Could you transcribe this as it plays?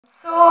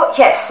So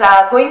yes,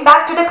 going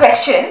back to the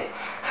question,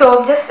 so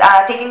I'm just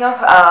taking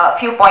a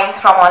few points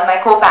from all my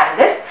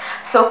co-panelists.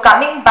 So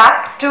coming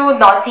back to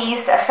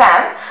Northeast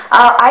Assam,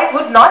 I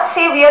would not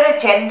say we are a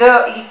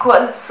gender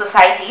equal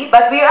society,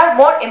 but we are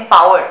more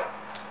empowered.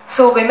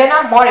 So women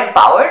are more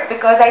empowered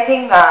because I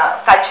think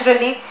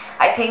culturally,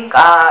 I think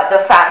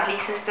the family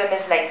system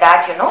is like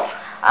that,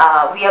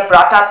 we are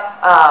brought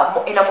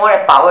up in a more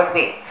empowered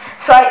way.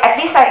 So at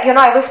least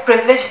I was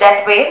privileged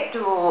that way to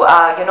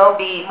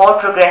be more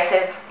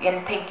progressive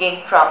in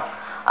thinking from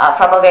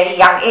a very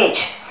young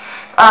age.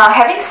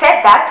 Having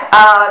said that,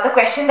 the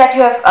question that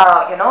you have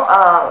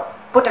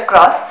put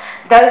across,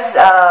 does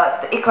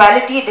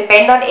equality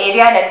depend on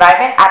area and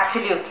environment?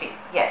 Absolutely,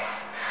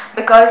 yes.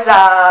 Because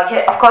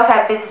yeah, of course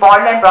I've been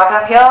born and brought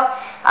up here.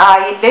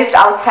 I lived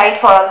outside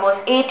for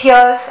almost 8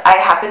 years.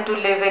 I happen to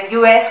live in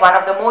US, one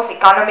of the most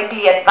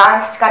economically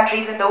advanced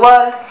countries in the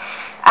world.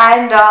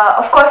 And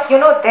of course,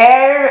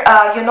 their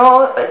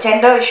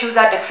gender issues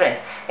are different.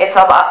 It's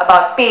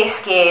about pay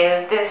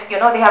scale, this,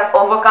 they have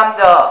overcome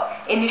the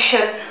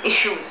initial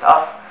issues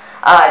of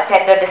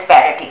gender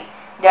disparity.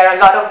 There are a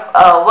lot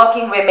of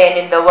working women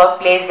in the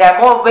workplace. There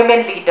are more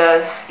women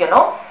leaders,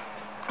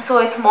 So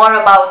it's more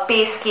about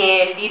pay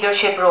scale,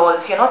 leadership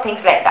roles,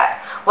 things like that.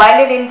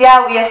 While in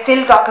India, we are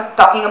still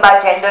talking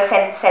about gender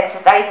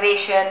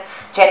sensitization,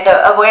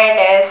 gender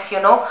awareness,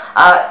 again,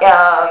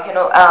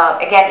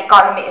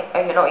 economy,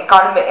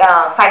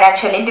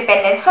 financial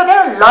independence. So there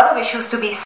are a lot of issues to be